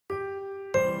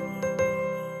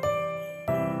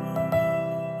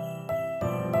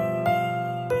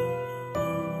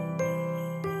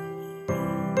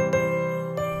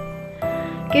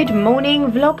Good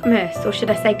morning Vlogmas, or should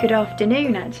I say good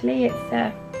afternoon actually.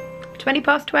 It's 20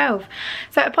 past 12.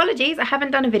 So apologies, I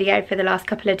haven't done a video for the last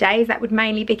couple of days. That would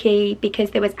mainly be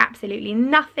because there was absolutely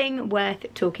nothing worth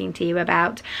talking to you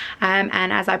about. And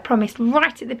as I promised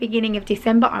right at the beginning of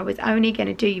December, I was only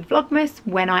going to do Vlogmas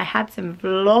when I had some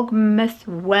Vlogmas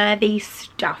worthy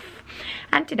stuff.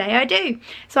 And today I do.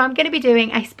 So I'm going to be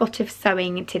doing a spot of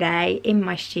sewing today in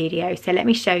my studio. So let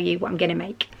me show you what I'm going to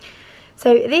make.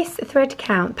 So this thread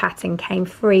count pattern came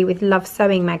free with Love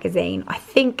Sewing magazine, I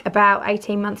think about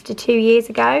 18 months to 2 years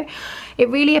ago. It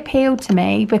really appealed to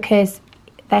me because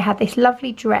they had this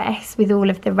lovely dress with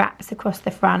all of the wraps across the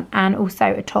front and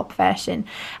also a top version.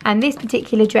 And this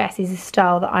particular dress is a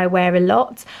style that I wear a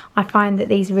lot. I find that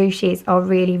these ruches are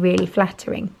really, really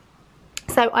flattering.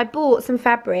 So I bought some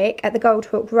fabric at the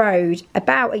Goldhawk Road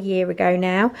about a year ago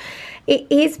now. It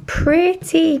is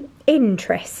pretty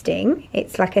interesting.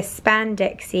 It's like a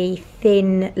spandexy,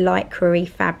 thin, lycra-y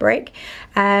fabric.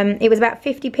 It was about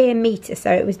 50p a metre,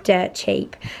 so it was dirt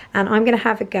cheap. And I'm going to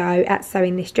have a go at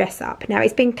sewing this dress up. Now,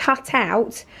 it's been cut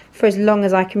out for as long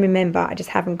as I can remember. I just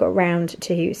haven't got round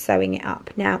to sewing it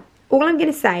up. Now, all I'm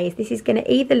going to say is this is going to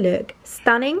either look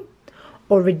stunning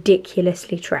or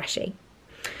ridiculously trashy.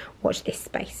 Watch this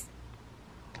space.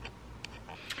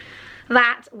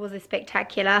 That was a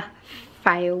spectacular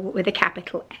fail with a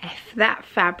capital F. That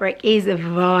fabric is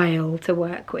vile to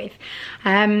work with.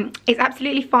 It's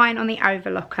absolutely fine on the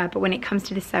overlocker, but when it comes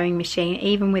to the sewing machine,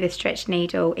 even with a stretch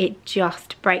needle, it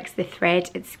just breaks the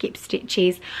thread, it skips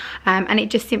stitches, and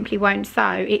it just simply won't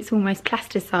sew. It's almost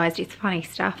plasticized. It's funny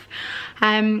stuff.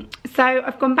 So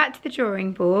I've gone back to the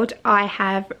drawing board. I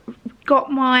have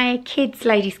got my kids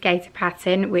lady skater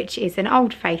pattern, which is an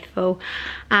Old Faithful,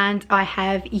 and I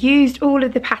have used all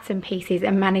of the pattern pieces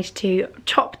and managed to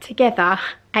chop together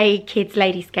a kids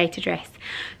lady skater dress.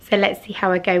 So let's see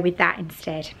how I go with that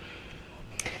instead.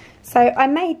 So I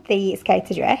made the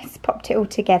skater dress, popped it all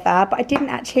together, but I didn't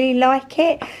actually like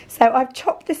it. So I've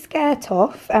chopped the skirt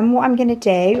off, and what I'm going to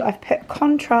do, I've put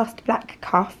contrast black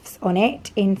cuffs on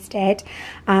it instead,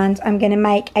 and I'm going to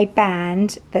make a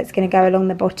band that's going to go along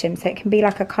the bottom, so it can be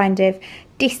like a kind of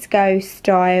disco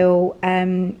style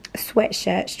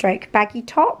sweatshirt stroke baggy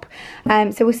top.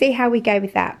 So we'll see how we go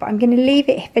with that, but I'm going to leave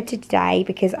it for today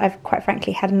because I've quite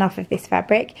frankly had enough of this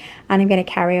fabric, and I'm going to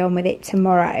carry on with it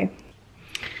tomorrow.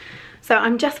 So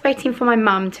I'm just waiting for my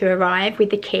mum to arrive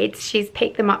with the kids. She's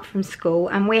picked them up from school,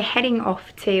 and we're heading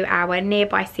off to our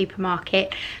nearby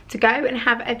supermarket to go and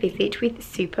have a visit with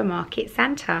Supermarket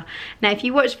Santa. Now, if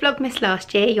you watched Vlogmas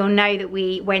last year, you'll know that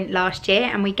we went last year,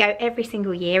 and we go every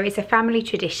single year. It's a family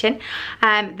tradition.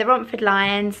 The Romford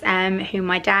Lions, who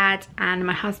my dad and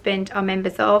my husband are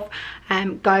members of,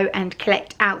 go and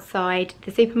collect outside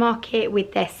the supermarket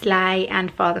with their sleigh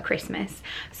and Father Christmas.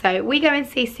 So we go and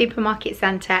see Supermarket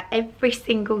Santa every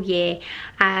single year,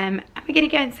 and we're going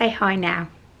to go and say hi now.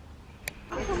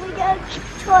 Can we go to the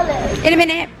toilet? In a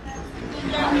minute.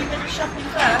 You're going shopping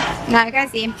first? No, go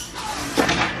see him.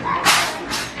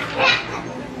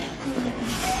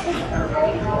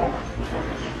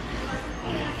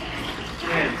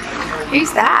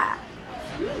 Who's that?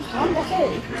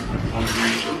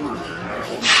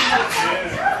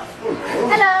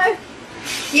 Hello.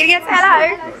 You gonna say hello?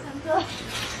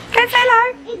 Go say hello.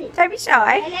 Don't be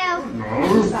shy. Hello.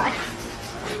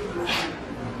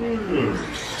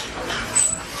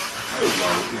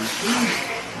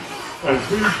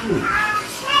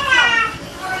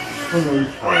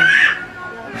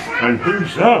 And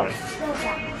who's that?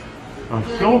 A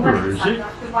dogger, is it?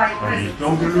 And is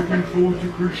dogger looking forward to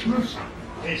Christmas?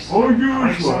 Are you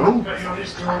as well? I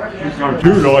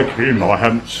do like him. I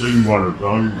haven't seen one of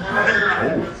those.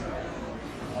 Oh.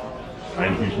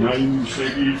 And his name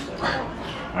said is,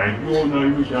 and your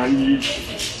name again is,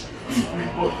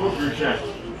 what is that?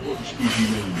 What does he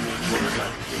mean? What is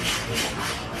that?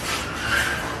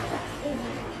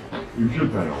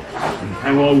 Isabel. And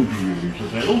how old are you,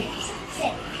 Isabel?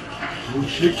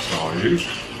 6. You're 6, are you?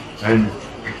 And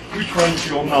which one's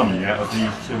your mummy out of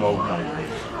these 2 old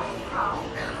ladies?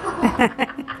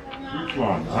 Which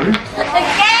one, eh?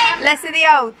 Less of the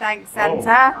old, thanks,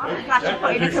 Santa. That's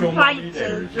put in a complaint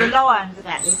to the Lions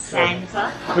about this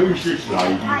Santa. Who's this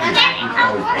lady?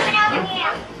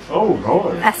 Oh,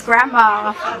 right. That's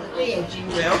Grandma.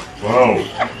 Well, you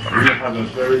have a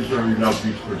very, very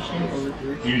lovely Christmas.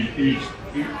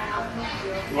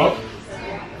 What?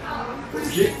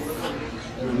 Is it?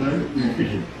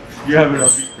 You have a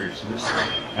lovely Christmas,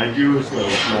 and you as well,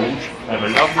 George. Have a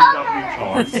lovely,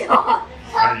 lovely time.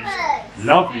 And it's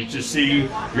lovely to see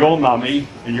your mummy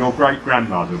and your great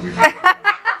grandmother with you.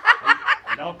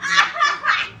 Lovely.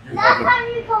 You have a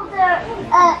Do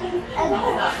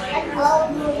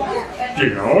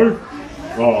you know?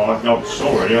 Oh, I'm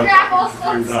sorry. I can't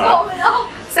do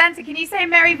that. Santa, can you say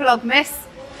Merry Vlogmas?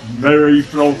 Merry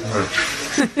Vlogmas.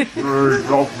 Merry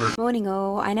Vlogmas. Morning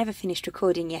all. I never finished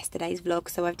recording yesterday's vlog,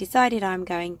 so I've decided I'm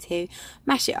going to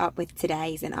mash it up with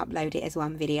today's and upload it as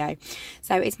one video.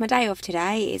 So it's my day off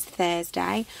today. It's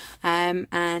Thursday,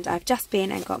 and I've just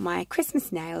been and got my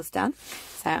Christmas nails done.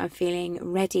 So I'm feeling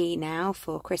ready now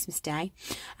for Christmas Day.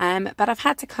 But I've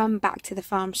had to come back to the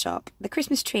farm shop. The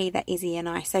Christmas tree that Izzy and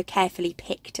I so carefully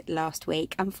picked last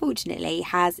week, unfortunately,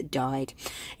 has died.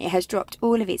 It has dropped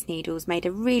all of its needles, made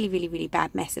a really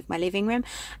bad mess of my living room,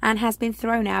 and has been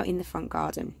thrown out in the front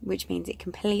garden, which means it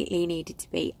completely needed to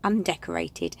be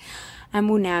undecorated and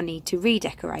will now need to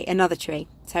redecorate another tree.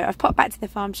 So I've popped back to the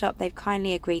farm shop. They've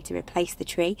kindly agreed to replace the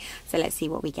tree. So let's see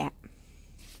what we get.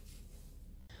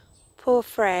 Poor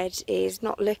Fred is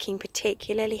not looking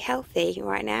particularly healthy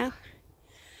right now.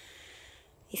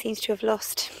 He seems to have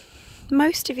lost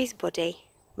most of his body,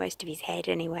 most of his head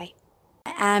anyway.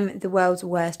 I am the world's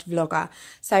worst vlogger.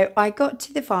 So I got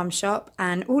to the farm shop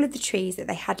and all of the trees that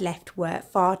they had left were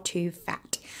far too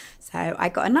fat. So I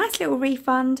got a nice little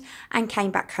refund and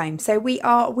came back home. So we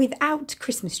are without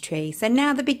Christmas tree. So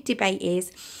now the big debate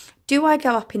is, do I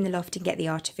go up in the loft and get the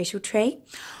artificial tree?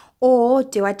 Or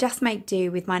do I just make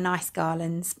do with my nice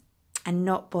garlands and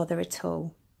not bother at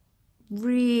all?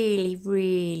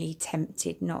 Really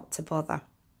tempted not to bother.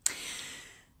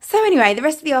 So anyway, the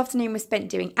rest of the afternoon was spent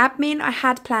doing admin. I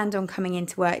had planned on coming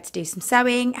into work to do some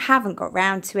sewing. Haven't got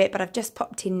round to it, but I've just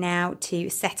popped in now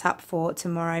to set up for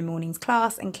tomorrow morning's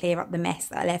class and clear up the mess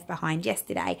that I left behind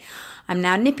yesterday. I'm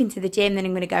now nipping to the gym, then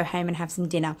I'm going to go home and have some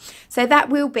dinner. So that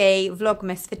will be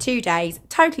Vlogmas for 2 days.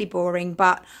 Totally boring,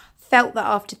 but felt that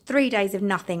after 3 days of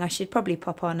nothing, I should probably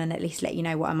pop on and at least let you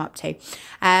know what I'm up to.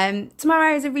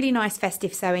 Tomorrow is a really nice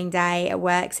festive sewing day at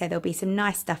work, so there'll be some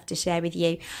nice stuff to share with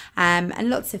you, and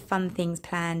lots of fun things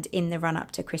planned in the run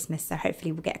up to Christmas. So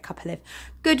hopefully we'll get a couple of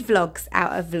good vlogs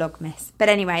out of Vlogmas. But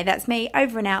anyway, that's me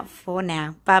over and out for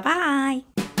now. Bye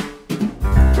bye.